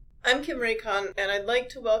I'm Kim Raycon, and I'd like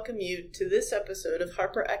to welcome you to this episode of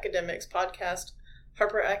Harper Academic's podcast,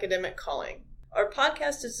 Harper Academic Calling. Our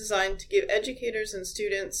podcast is designed to give educators and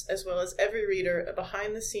students, as well as every reader, a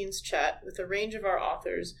behind-the-scenes chat with a range of our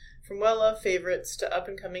authors, from well-loved favorites to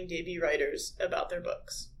up-and-coming debut writers, about their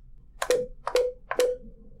books.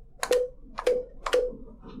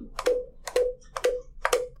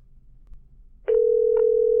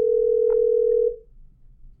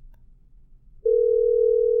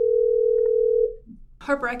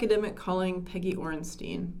 Harper Academic Calling, Peggy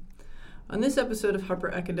Orenstein. On this episode of Harper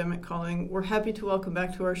Academic Calling, we're happy to welcome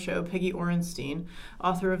back to our show Peggy Orenstein,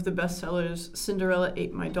 author of the bestsellers Cinderella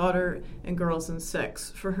Ate My Daughter and Girls and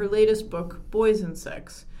Sex, for her latest book, Boys and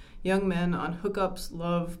Sex, Young Men on Hookups,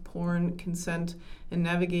 Love, Porn, Consent, and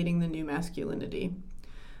Navigating the New Masculinity.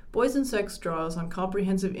 Boys and Sex draws on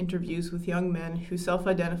comprehensive interviews with young men who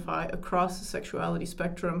self-identify across the sexuality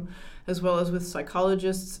spectrum, as well as with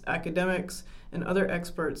psychologists, academics, and other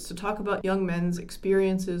experts to talk about young men's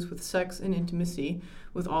experiences with sex and intimacy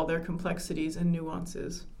with all their complexities and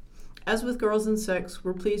nuances. As with Girls and Sex,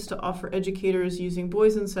 we're pleased to offer educators using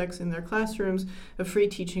Boys and Sex in their classrooms a free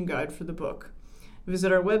teaching guide for the book.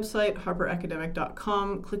 Visit our website,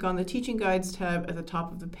 harperacademic.com, click on the Teaching Guides tab at the top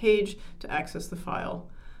of the page to access the file.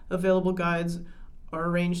 Available guides are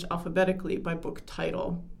arranged alphabetically by book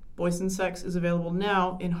title. Boys and Sex is available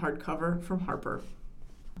now in hardcover from Harper.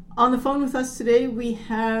 On the phone with us today, we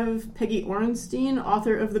have Peggy Orenstein,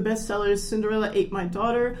 author of the bestsellers Cinderella Ate My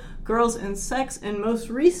Daughter, Girls and Sex, and most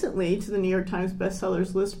recently to the New York Times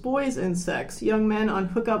bestsellers list, Boys and Sex, Young Men on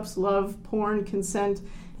Hookups, Love, Porn, Consent,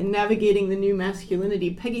 and Navigating the New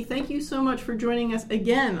Masculinity. Peggy, thank you so much for joining us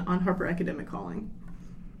again on Harper Academic Calling.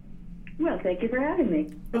 Well, thank you for having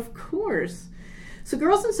me. Of course. So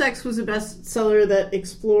Girls and Sex was a bestseller that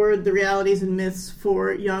explored the realities and myths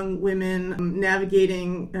for young women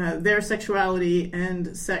navigating their sexuality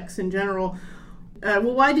and sex in general.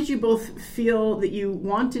 Why did you both feel that you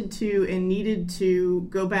wanted to and needed to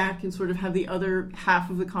go back and sort of have the other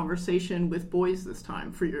half of the conversation with boys this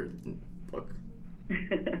time for your book?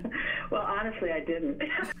 Well, honestly, I didn't.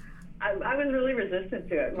 I was really resistant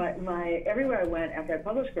to it. Everywhere I went after I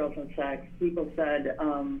published Girls and Sex, people said,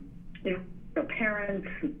 parents,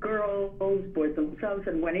 girls, boys themselves,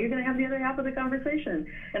 and when are you going to have the other half of the conversation?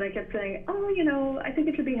 And I kept saying, I think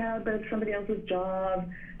it should be had, but it's somebody else's job.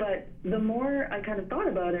 But the more I kind of thought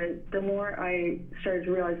about it, the more I started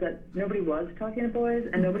to realize that nobody was talking to boys,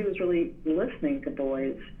 and nobody was really listening to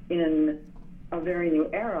boys in a very new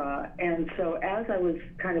era. And so as I was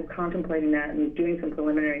kind of contemplating that and doing some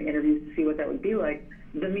preliminary interviews to see what that would be like,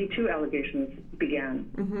 the Me Too allegations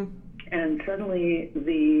began. Mm-hmm. And suddenly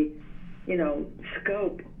the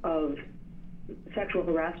scope of sexual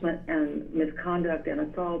harassment and misconduct and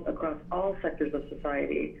assault across all sectors of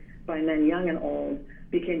society by men young and old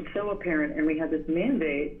became so apparent, and we had this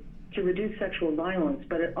mandate to reduce sexual violence.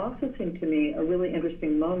 But it also seemed to me a really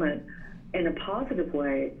interesting moment in a positive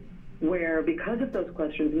way, where because of those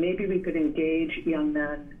questions, maybe we could engage young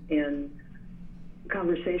men in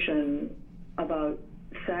conversation about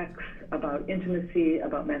sex, about intimacy,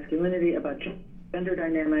 about masculinity, about gender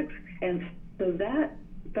dynamics. And so that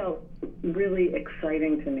felt really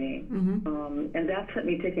exciting to me. Mm-hmm. And that set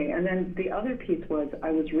me ticking. And then the other piece was I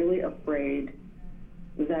was really afraid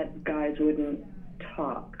that guys wouldn't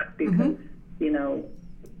talk because,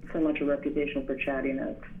 so much a reputation for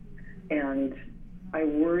chattiness. And I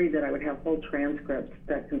worried that I would have whole transcripts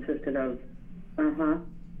that consisted of,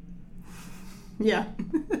 yeah.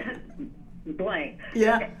 blank.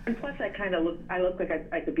 Yeah. And plus I look like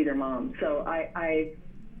I could be their mom. So I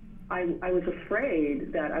was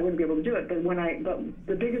afraid that I wouldn't be able to do it. But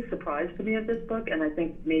the biggest surprise to me of this book, and I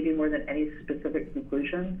think maybe more than any specific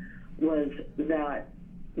conclusion, was that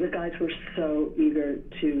the guys were so eager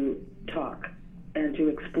to talk and to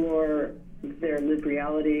explore their lived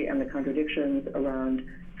reality and the contradictions around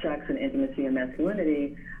sex and intimacy and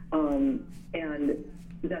masculinity, and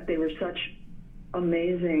that they were such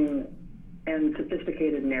amazing and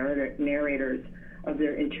sophisticated narrators of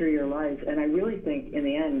their interior lives. And I really think in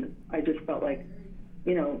the end, I just felt like,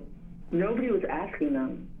 nobody was asking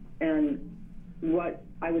them. And what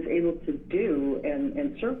I was able to do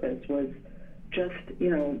and surface was just,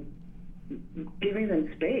 giving them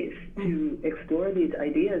space to explore these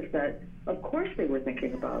ideas that, of course, they were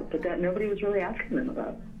thinking about, but that nobody was really asking them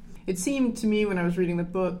about. It seemed to me when I was reading the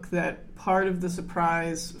book that part of the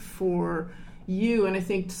surprise for you, and I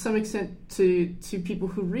think to some extent to people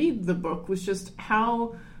who read the book, was just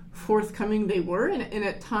how forthcoming they were, and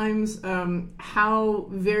at times how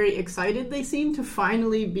very excited they seemed to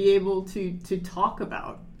finally be able to talk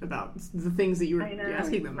about about the things that you were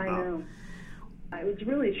asking them about. I know. It was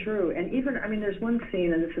really true. And even, I mean, there's one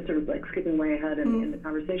scene, and this is sort of like skipping way ahead in the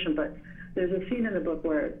conversation, but there's a scene in the book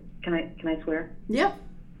where, can I swear? Yeah.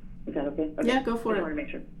 Is that okay? Yeah, go for it. I want to make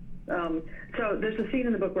sure. So there's a scene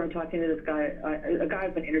in the book where I'm talking to this guy, a guy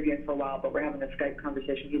I've been interviewing for a while, but we're having a Skype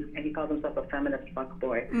conversation. He calls himself a feminist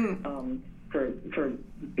fuckboy,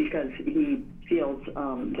 because he feels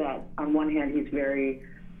that on one hand he's very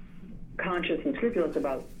conscious and scrupulous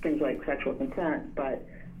about things like sexual consent, but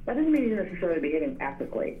that doesn't mean he's necessarily behaving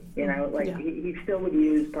ethically. You know, like he still would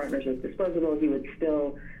use partners as disposable. He would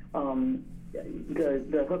still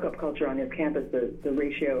the hookup culture on his campus, the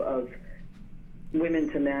ratio of women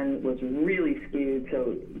to men was really skewed,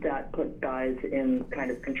 so that put guys in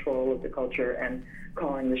kind of control of the culture and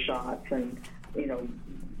calling the shots. And you know,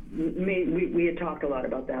 we had talked a lot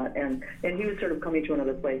about that, and he was sort of coming to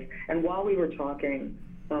another place. And while we were talking,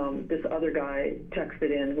 this other guy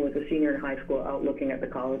texted in, who was a senior in high school, out looking at the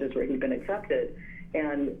colleges where he'd been accepted,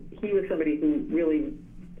 and he was somebody who really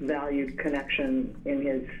valued connection in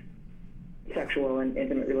his sexual and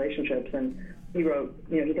intimate relationships. And he wrote,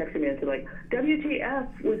 you know, he texted me and said, like,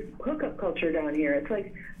 WTF with hookup culture down here. It's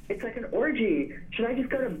like an orgy. Should I just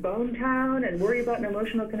go to Bone Town and worry about an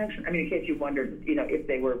emotional connection? I mean, in case you wondered, you know, if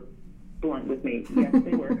they were blunt with me. Yes,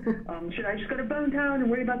 they were. Should I just go to Bone Town and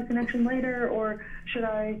worry about the connection later, or should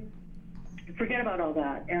I forget about all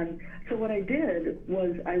that? And so what I did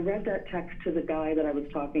was I read that text to the guy that I was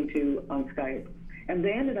talking to on Skype, and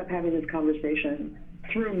they ended up having this conversation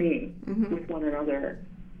through me with one another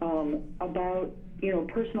about, you know,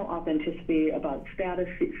 personal authenticity, about status,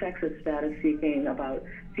 sex as status seeking, about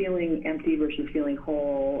feeling empty versus feeling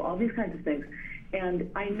whole, all these kinds of things.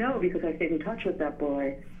 And I know, because I stayed in touch with that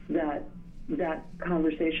boy, that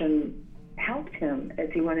conversation helped him as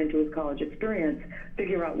he went into his college experience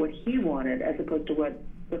figure out what he wanted as opposed to what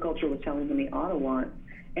the culture was telling him he ought to want.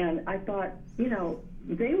 And I thought, you know,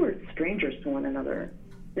 they were strangers to one another.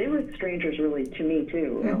 They were strangers really to me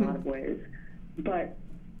too, in a lot of ways. But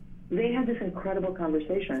they had this incredible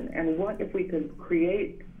conversation. And what if we could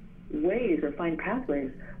create ways or find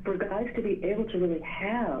pathways for guys to be able to really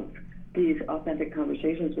have these authentic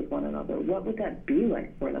conversations with one another? What would that be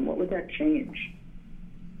like for them? What would that change?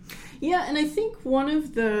 Yeah, and I think one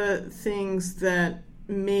of the things that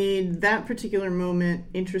made that particular moment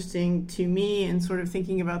interesting to me, and sort of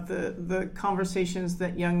thinking about the conversations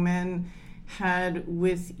that young men had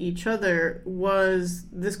with each other, was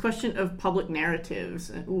this question of public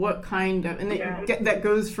narratives. What kind of, and that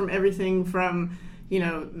goes from everything from, you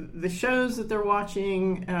know, the shows that they're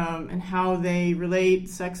watching, and how they relate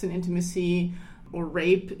sex and intimacy or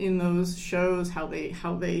rape in those shows, how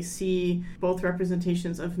they see both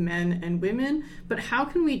representations of men and women. But how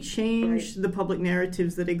can we change the public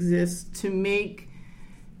narratives that exist to make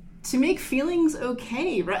feelings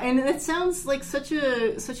okay, right? And that sounds like such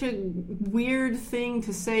a weird thing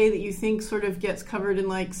to say, that you think sort of gets covered in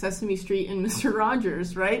like Sesame Street and Mr.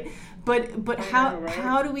 Rogers, right? But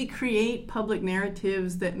how do we create public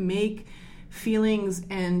narratives that make feelings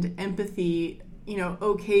and empathy, you know,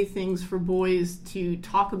 okay things for boys to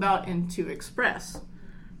talk about and to express?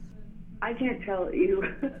 I can't tell you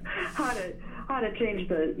how to change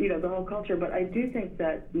the whole culture, but I do think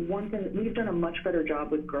that one thing, we've done a much better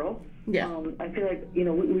job with girls. Yeah. I feel like, you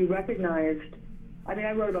know, we recognized, I mean,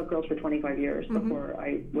 I wrote about girls for 25 years before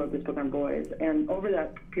I wrote this book on boys, and over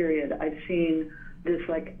that period I've seen this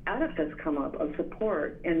like edifice come up of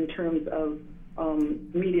support in terms of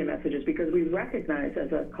media messages, because we recognize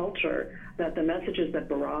as a culture that the messages that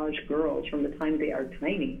barrage girls from the time they are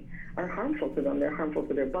tiny are harmful to them. They're harmful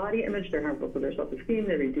to their body image, they're harmful to their self-esteem,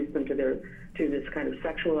 they reduce them to this kind of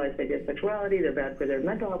sexualized idea of sexuality, they're bad for their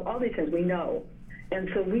mental health, all these things we know. And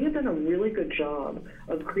so we have done a really good job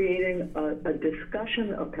of creating a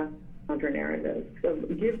discussion of counter-narratives,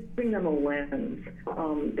 of giving them a lens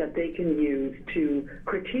that they can use to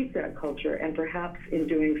critique that culture, and perhaps in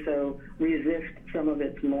doing so resist some of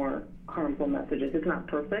its more harmful messages. It's not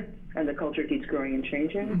perfect, and the culture keeps growing and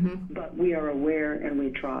changing, but we are aware and we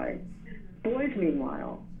try. Boys,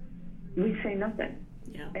 meanwhile, we say nothing.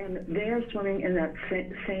 Yeah. And they are swimming in that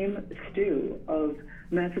same stew of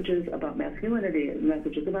messages about masculinity,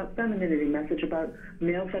 messages about femininity, message about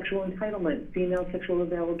male sexual entitlement, female sexual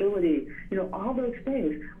availability, you know, all those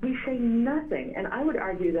things. We say nothing. And I would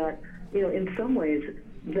argue that, you know, in some ways,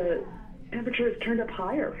 the temperature has turned up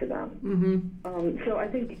higher for them. So I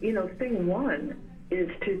think, you know, thing one is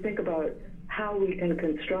to think about how we can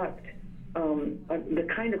construct the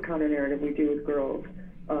kind of counter-narrative we do with girls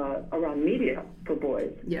around media for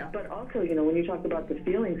boys. Yeah. But also, you know, when you talk about the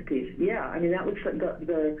feelings piece, I mean, that was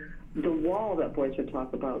the wall that boys would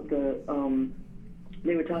talk about,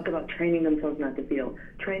 they would talk about training themselves not to feel,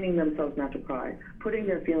 training themselves not to cry, putting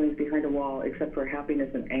their feelings behind a wall except for happiness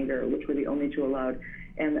and anger, which were the only two allowed.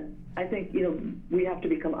 And I think, we have to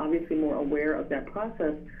become obviously more aware of that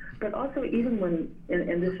process, but also even when,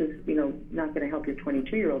 and this is, not going to help your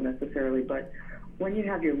 22-year-old necessarily, but when you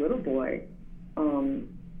have your little boy,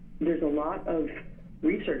 there's a lot of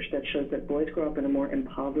research that shows that boys grow up in a more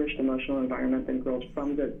impoverished emotional environment than girls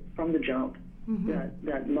from the jump. Mm-hmm.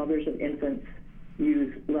 That mothers of infants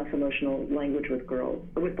use less emotional language with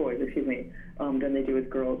boys, than they do with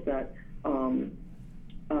girls. That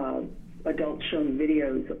adults shown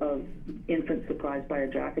videos of infants surprised by a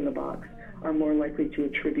jack-in-the-box are more likely to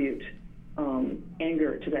attribute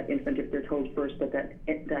anger to that infant if they're told first that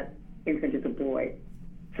infant is a boy.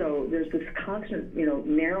 So there's this constant,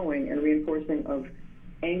 narrowing and reinforcing of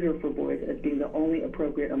anger for boys as being the only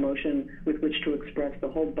appropriate emotion with which to express the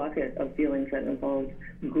whole bucket of feelings that involves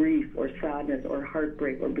grief or sadness or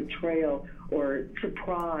heartbreak or betrayal or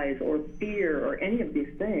surprise or fear or any of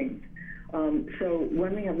these things. So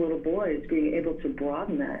when we have little boys, being able to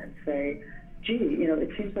broaden that and say, gee, it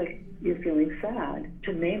seems like you're feeling sad,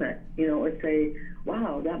 to name it, or say,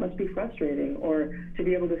 wow, that must be frustrating, or to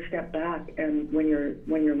be able to step back and when your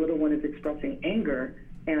little one is expressing anger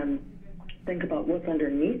and think about what's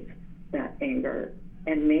underneath that anger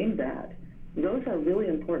and name that. Those are really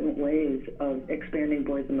important ways of expanding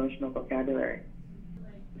boys' emotional vocabulary.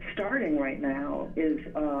 Starting right now is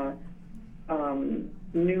a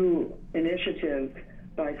new initiative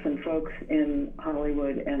by some folks in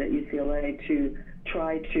Hollywood and at UCLA to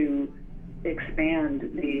try to expand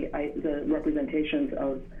the representations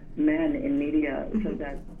of men in media, mm-hmm. so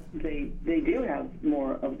that they do have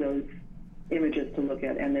more of those images to look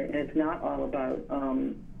at, and it's not all about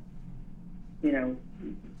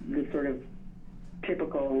the sort of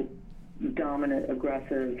typical dominant,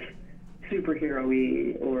 aggressive,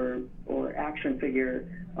 superhero-y or action figure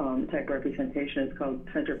type representation. It's called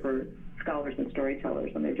Center for Scholars and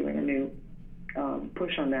Storytellers, and they're doing a new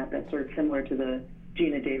push on that that's sort of similar to the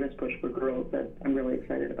Gina Davis push for girls that I'm really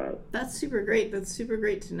excited about. That's super great. That's super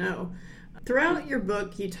great to know. Throughout your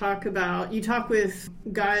book, you talk with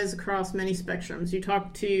guys across many spectrums. You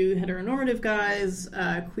talk to heteronormative guys,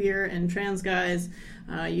 queer and trans guys.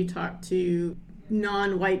 You talk to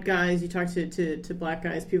non-white guys. You talk to black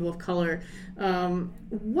guys, people of color.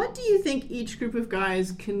 What do you think each group of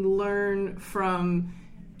guys can learn from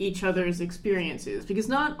each other's experiences? Because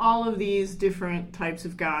not all of these different types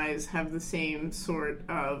of guys have the same sort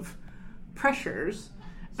of pressures.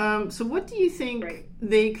 So what do you think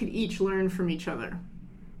they could each learn from each other?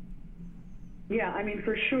 Yeah, I mean,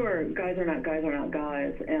 for sure, guys are not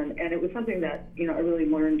guys. And it was something that, I really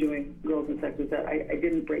learned doing Girls and Sex, is that I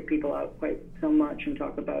didn't break people out quite so much and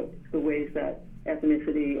talk about the ways that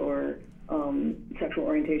ethnicity or sexual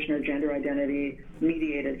orientation or gender identity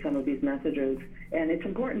mediated some of these messages. And it's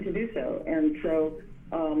important to do so. And so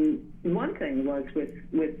one thing was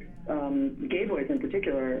with gay boys in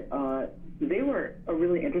particular, they were a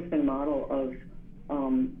really interesting model of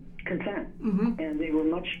consent, mm-hmm. and they were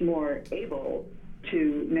much more able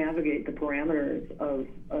to navigate the parameters of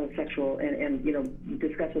sexual and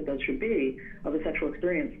discuss what those should be of a sexual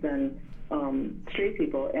experience than straight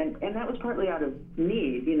people, and that was partly out of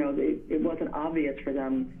need. It wasn't obvious for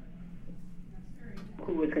them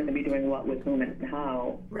who was going to be doing what with whom and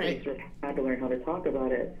how. Right. They sort of had to learn how to talk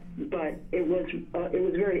about it, but it was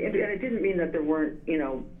very, and it didn't mean that there weren't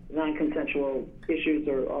non-consensual issues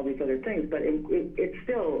or all these other things, but it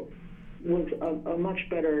still was a much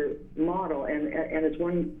better model. And as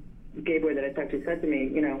one gay boy that I talked to said to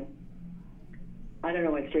me, I don't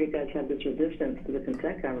know why straight guys have this resistance to the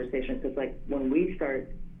consent conversation, because when we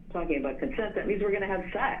start talking about consent, that means we're going to have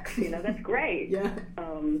sex. That's great. Yeah.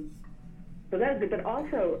 So that's good. But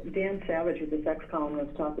also, Dan Savage, who's a sex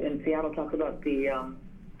columnist in Seattle, talks about the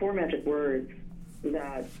 4 magic words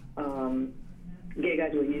that gay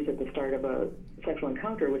guys will use at the start of a sexual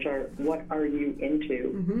encounter, which are, what are you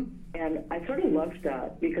into? Mm-hmm. And I sort of loved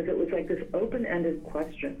that, because it was like this open-ended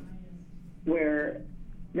question where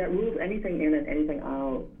that rules anything in and anything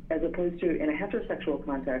out, as opposed to in a heterosexual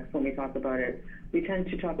context, when we talk about it, we tend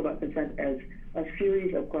to talk about consent as a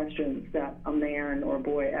series of questions that a man or a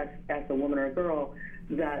boy asks a woman or a girl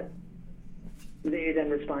that they then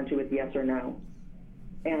respond to with yes or no.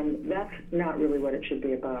 And that's not really what it should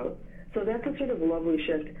be about. So that's a sort of lovely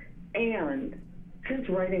shift. And since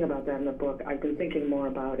writing about that in the book, I've been thinking more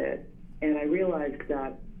about it. And I realized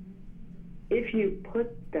that if you put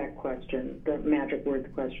that question, the magic words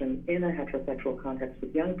question, in a heterosexual context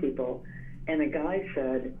with young people, and a guy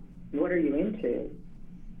said, what are you into?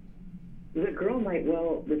 the girl might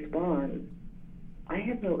well respond, I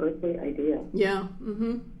have no earthly idea. Yeah.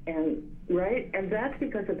 And right? And that's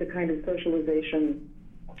because of the kind of socialization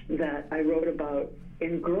that I wrote about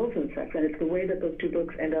in Girls and Sex. And it's the way that those two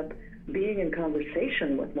books end up being in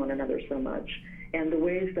conversation with one another so much. And the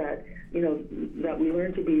ways that, that we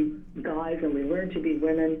learn to be guys and we learn to be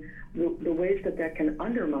women, the ways that that can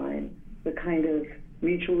undermine the kind of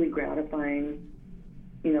mutually gratifying,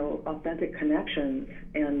 authentic connections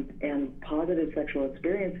and positive sexual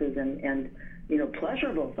experiences and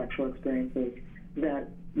pleasurable sexual experiences that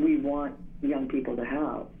we want young people to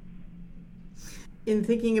have. In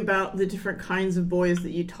thinking about the different kinds of boys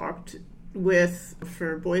that you talked with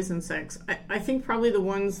for Boys and Sex, I think probably the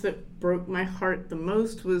ones that broke my heart the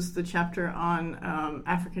most was the chapter on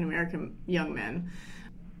African American young men.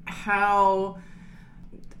 How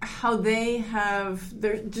they have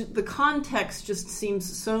the context just seems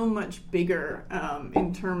so much bigger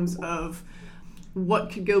in terms of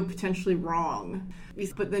what could go potentially wrong.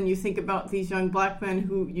 But then you think about these young black men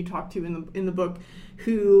who you talk to in the book,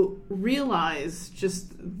 who realize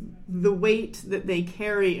just the weight that they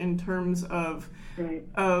carry in terms of right.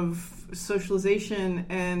 of socialization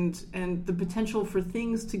and the potential for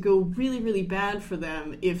things to go really, really bad for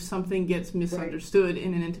them if something gets misunderstood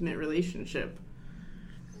in an intimate relationship.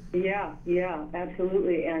 Yeah,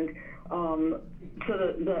 absolutely. And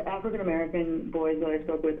so the African-American boys that I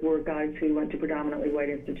spoke with were guys who went to predominantly white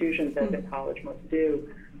institutions, as at college must do.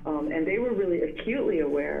 And they were really acutely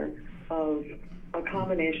aware of a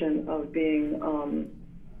combination of being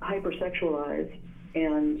hypersexualized,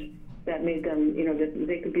 and that made them, that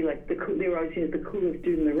they could be like, they were always seen as the coolest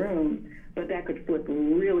dude in the room, but that could flip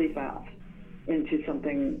really fast into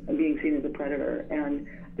something, being seen as a predator. And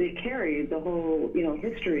they carried the whole,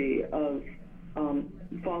 history of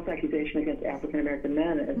false accusation against African American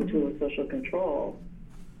men as a tool of social control,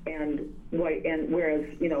 and whereas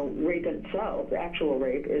rape itself, the actual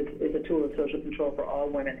rape, is a tool of social control for all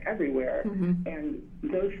women everywhere, and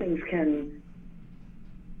those things can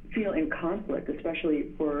feel in conflict,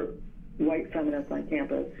 especially for white feminists on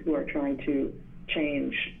campus who are trying to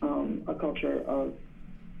change a culture of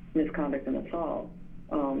misconduct and assault.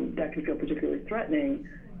 That can feel particularly threatening,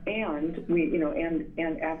 and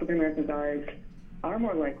and African American guys are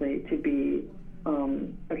more likely to be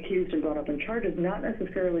accused and brought up in charges, not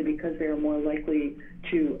necessarily because they are more likely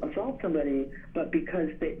to assault somebody, but because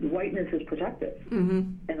whiteness is protective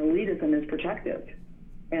and elitism is protective.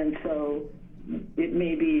 And so it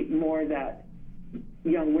may be more that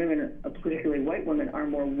young women, particularly white women, are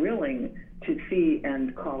more willing to see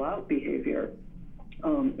and call out behavior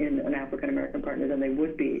in an African American partner than they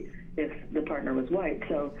would be if the partner was white.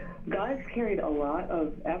 So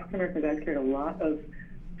African American guys carried a lot of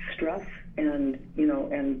stress and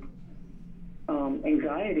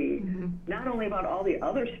anxiety, not only about all the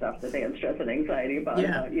other stuff that they had stress and anxiety about,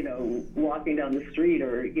 walking down the street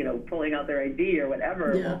or pulling out their ID or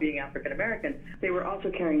whatever while being African American. They were also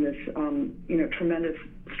carrying this tremendous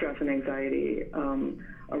stress and anxiety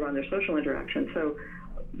around their social interaction. So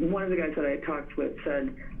one of the guys that I talked with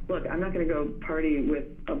said, look, I'm not going to go party with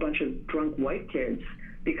a bunch of drunk white kids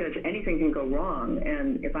because anything can go wrong.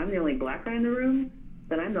 And if I'm the only black guy in the room,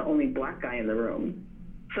 then I'm the only black guy in the room.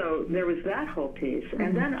 So there was that whole piece.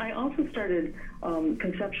 And then I also started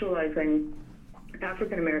conceptualizing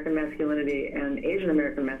African American masculinity and Asian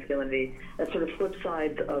American masculinity as sort of flip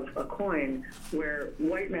sides of a coin, where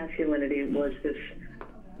white masculinity was this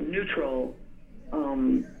neutral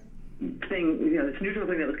thing, this neutral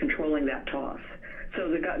thing that was controlling that toss. So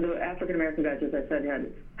the African American guys, as I said,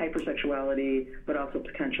 had hypersexuality, but also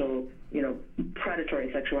potential,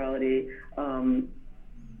 predatory sexuality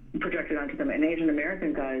projected onto them. And Asian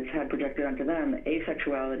American guys had projected onto them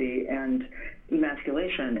asexuality and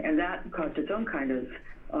emasculation, and that caused its own kind of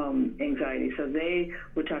anxiety. So they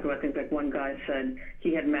would talk about things like, one guy said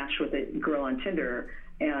he had matched with a girl on Tinder,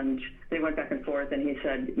 and they went back and forth, and he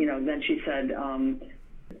said, then she said,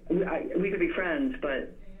 we could be friends,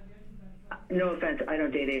 but no offense, I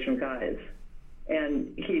don't date Asian guys.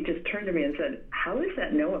 And he just turned to me and said, how is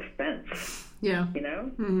that no offense? Yeah.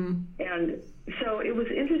 And so it was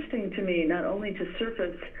interesting to me not only to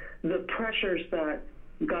surface the pressures that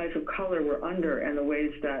guys of color were under and the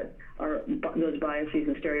ways that those biases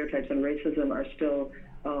and stereotypes and racism are still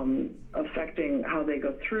affecting how they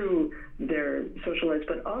go through their social lives,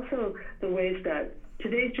 but also the ways that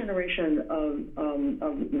today's generation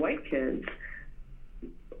of white kids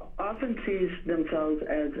often sees themselves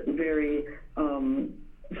as very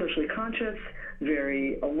socially conscious,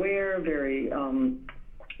 very aware, very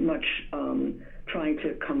much trying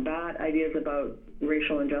to combat ideas about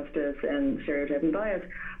racial injustice and stereotype and bias,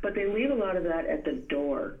 but they leave a lot of that at the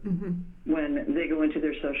door when they go into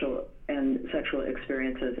their social and sexual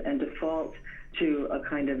experiences and default to a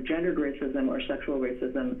kind of gendered racism or sexual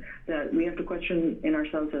racism that we have to question in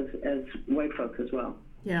ourselves as white folks as well.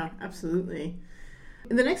 Yeah, absolutely.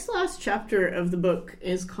 The next last chapter of the book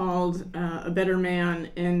is called A Better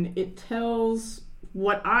Man, and it tells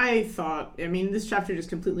what I thought, I mean, this chapter just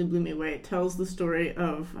completely blew me away. It tells the story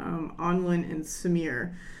of Anwen and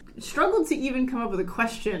Samir. Struggled to even come up with a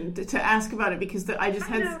question to ask about it because I just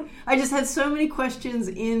had so many questions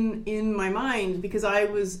in my mind because I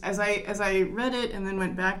was as I read it and then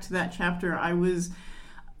went back to that chapter, I was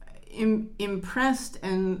impressed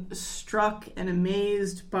and struck and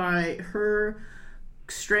amazed by her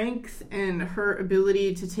strength and her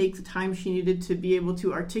ability to take the time she needed to be able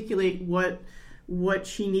to articulate what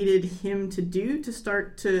she needed him to do to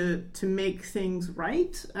start to make things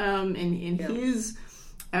right, and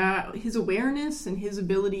his awareness and his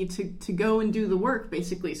ability to go and do the work,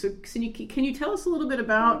 basically. So can you tell us a little bit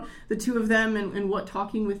about the two of them and what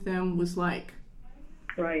talking with them was like?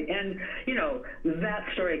 Right, and that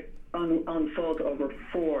story unfolds over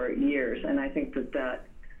 4 years, and I think that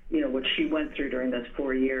what she went through during those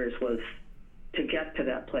 4 years was to get to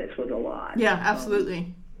that place was a lot. Yeah,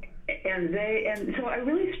 absolutely. And so I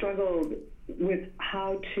really struggled with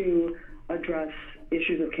how to address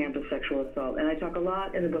issues of campus sexual assault. And I talk a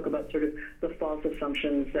lot in the book about sort of the false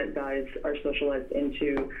assumptions that guys are socialized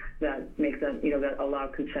into that make them, that allow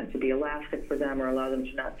consent to be elastic for them or allow them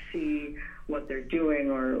to not see what they're doing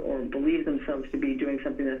or believe themselves to be doing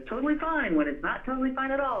something that's totally fine when it's not totally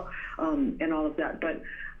fine at all, and all of that. But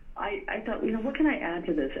I thought, what can I add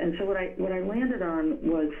to this? And so what I landed on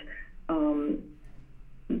was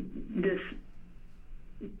this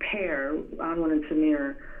pair, Anwen and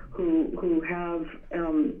Samir, who have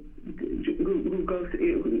who go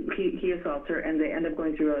through, he assaults her, and they end up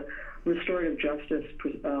going through a restorative justice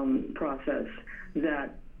process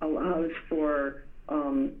that allows for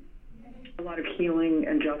a lot of healing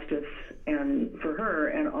and justice, and for her,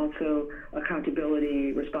 and also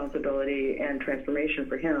accountability, responsibility, and transformation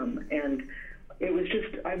for him. And it was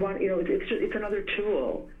just, it's another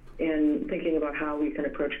tool in thinking about how we can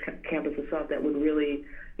approach campus assault that would really,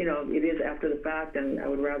 it is after the fact, and I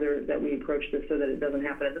would rather that we approach this so that it doesn't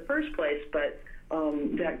happen in the first place, but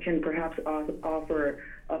that can perhaps offer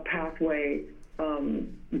a pathway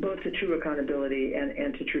both to true accountability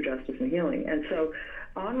and to true justice and healing. And so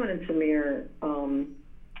Anwen and Samir,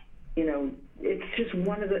 it's just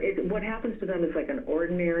what happens to them is like an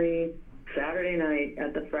ordinary Saturday night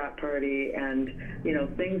at the frat party, and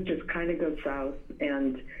things just kind of go south,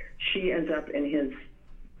 and she ends up in his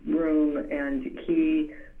room, and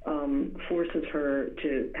he forces her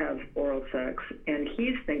to have oral sex, and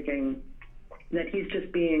he's thinking that he's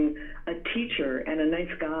just being a teacher and a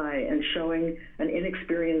nice guy and showing an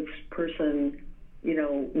inexperienced person,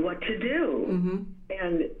 what to do. Mm-hmm.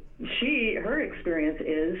 And her experience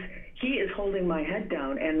is, he is holding my head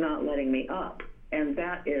down and not letting me up, and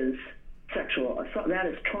that is sexual assault. That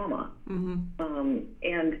is trauma. Mm-hmm.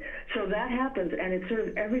 And so that happens, and it's sort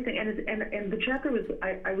of everything. And the chapter was,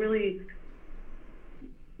 I really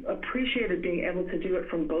appreciated being able to do it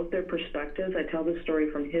from both their perspectives. I tell the story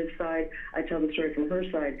from his side, I tell the story from her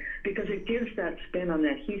side, because it gives that spin on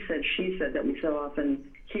that he said, she said that we so often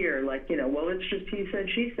hear, like, well, it's just he said,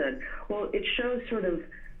 she said. Well, it shows sort of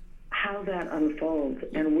how that unfolds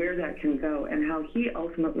and where that can go, and how he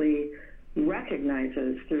ultimately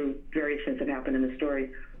recognizes through various things that happen in the story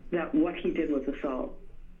that what he did was assault.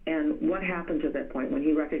 And what happens at that point when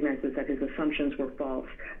he recognizes that his assumptions were false,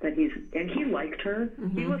 and he liked her.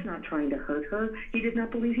 Mm-hmm. He was not trying to hurt her. He did not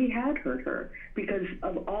believe he had hurt her because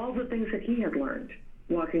of all the things that he had learned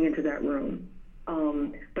walking into that room.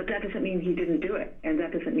 But that doesn't mean he didn't do it, and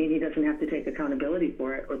that doesn't mean he doesn't have to take accountability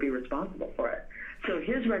for it or be responsible for it. So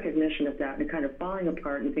his recognition of that and kind of falling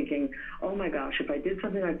apart and thinking, oh my gosh, if I did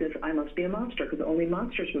something like this, I must be a monster, because only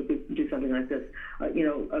monsters would do something like this.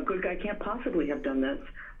 A good guy can't possibly have done this,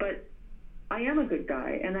 but I am a good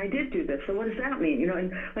guy, and I did do this, so what does that mean?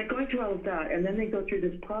 And like going through all of that, and then they go through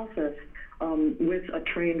this process with a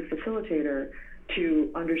trained facilitator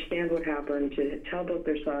to understand what happened, to tell both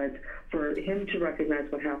their sides, for him to recognize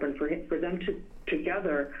what happened, for them to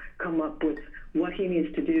together come up with what he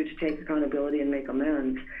needs to do to take accountability and make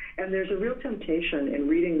amends. And there's a real temptation in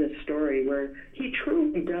reading this story where he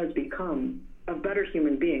truly does become a better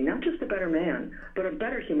human being, not just a better man, but a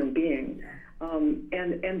better human being.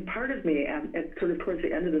 And part of me, at sort of towards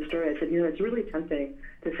the end of the story, I said, it's really tempting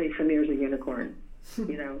to say Samir's a unicorn.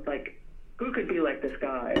 Like, who could be like this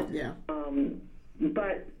guy? Yeah.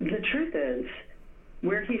 But the truth is,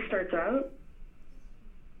 where he starts out,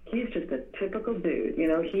 he's just a typical dude. You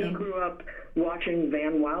know, he grew up watching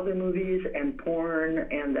Van Wilder movies and porn,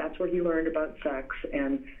 and that's where he learned about sex.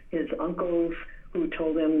 And his uncles who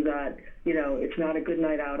told him that, you know, it's not a good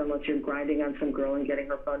night out unless you're grinding on some girl and getting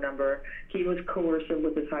her phone number. He was coercive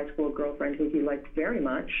with his high school girlfriend, who he liked very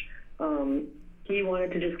much. He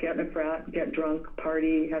wanted to just get in a frat, get drunk,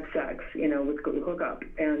 party, have sex, you know, hook up.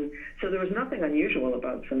 And so there was nothing unusual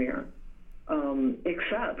about Samir,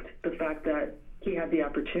 except the fact that he had the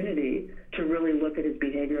opportunity to really look at his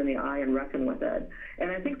behavior in the eye and reckon with it.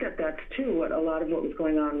 And I think that that's, too, what a lot of what was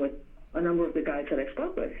going on with a number of the guys that I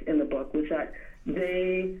spoke with in the book, was that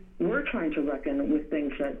they were trying to reckon with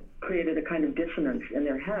things that created a kind of dissonance in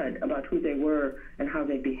their head about who they were and how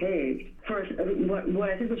they behaved. First, what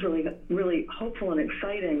I think was really, really hopeful and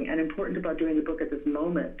exciting and important about doing the book at this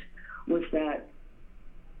moment was that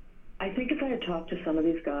I think if I had talked to some of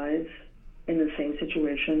these guys in the same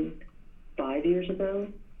situation 5 years ago,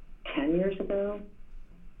 10 years ago,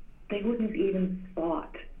 they wouldn't have even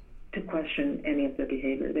thought to question any of their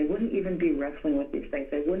behavior. They wouldn't even be wrestling with these things.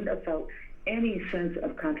 They wouldn't have felt any sense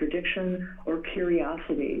of contradiction or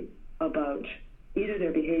curiosity about either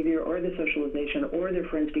their behavior or the socialization or their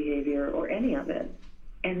friends' behavior or any of it.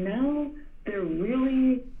 And now they're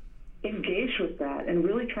really engaged with that and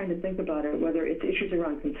really trying to think about it, whether it's issues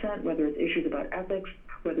around consent, whether it's issues about ethics,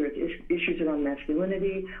 whether it's issues around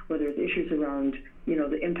masculinity, whether it's issues around, you know,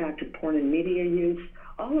 the impact of porn and media use,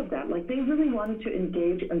 all of that. Like, they really wanted to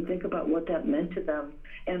engage and think about what that meant to them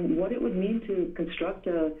and what it would mean to construct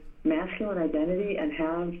a masculine identity and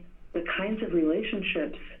have the kinds of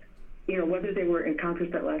relationships, you know, whether they were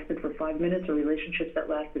encounters that lasted for 5 minutes or relationships that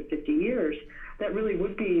lasted 50 years, that really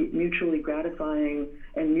would be mutually gratifying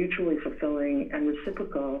and mutually fulfilling and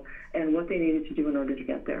reciprocal, and what they needed to do in order to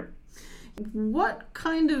get there. What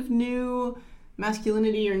kind of new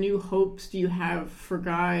masculinity or new hopes do you have for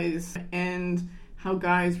guys, and how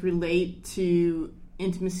guys relate to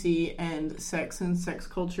intimacy and sex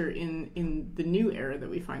culture in the new era that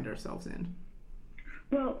we find ourselves in?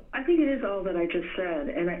 Well, I think it is all that I just said,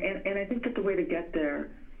 and I think that the way to get there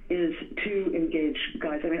is to engage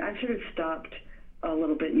guys. I mean, I've sort of stopped a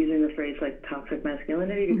little bit using the phrase like toxic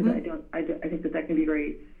masculinity, because I think that can be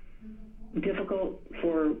very difficult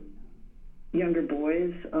for younger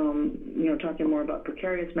boys, you know, talking more about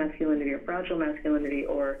precarious masculinity or fragile masculinity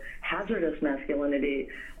or hazardous masculinity.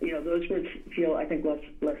 You know, those words feel, I think,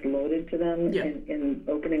 less loaded to them in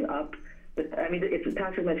opening up. But, I mean,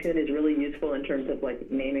 toxic masculinity is really useful in terms of,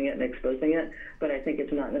 like, naming it and exposing it, but I think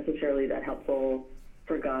it's not necessarily that helpful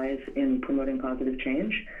for guys in promoting positive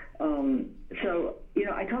change. So, you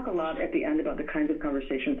know, I talk a lot at the end about the kinds of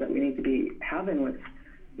conversations that we need to be having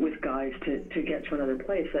with guys to get to another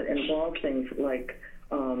place that involve things like,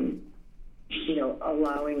 you know,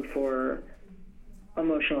 allowing for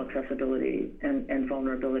emotional accessibility and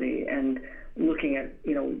vulnerability, and looking at,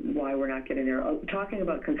 you know, why we're not getting there. Talking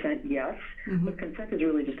about consent, yes, but consent is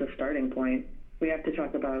really just a starting point. We have to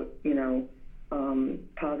talk about, you know,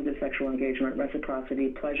 positive sexual engagement, reciprocity,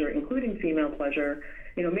 pleasure, including female pleasure,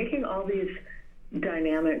 you know, making all these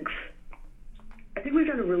dynamics. I think we've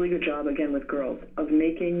done a really good job, again, with girls, of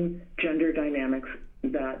making gender dynamics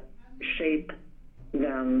that shape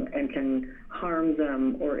them and can harm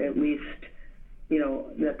them, or at least, you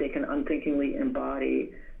know, that they can unthinkingly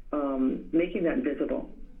embody, making that visible.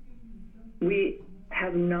 We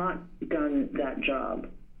have not done that job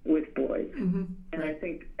with boys. And I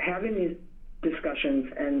think having these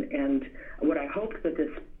discussions and what I hope that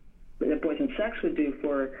Boys and Sex would do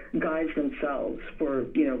for guys themselves, for,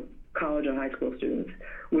 you know, college and high school students,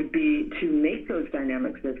 would be to make those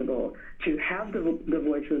dynamics visible, to have the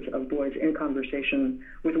voices of boys in conversation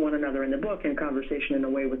with one another in the book, in conversation in a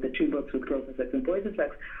way with the two books, with Girls and Sex and Boys and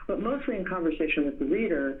Sex, but mostly in conversation with the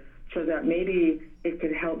reader, so that maybe it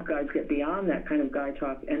could help guys get beyond that kind of guy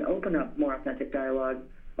talk and open up more authentic dialogue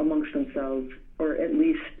amongst themselves, or at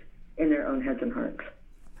least in their own heads and hearts.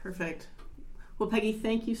 Perfect. Well, Peggy,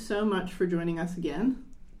 thank you so much for joining us again.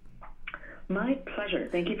 My pleasure.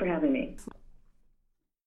 Thank you for having me.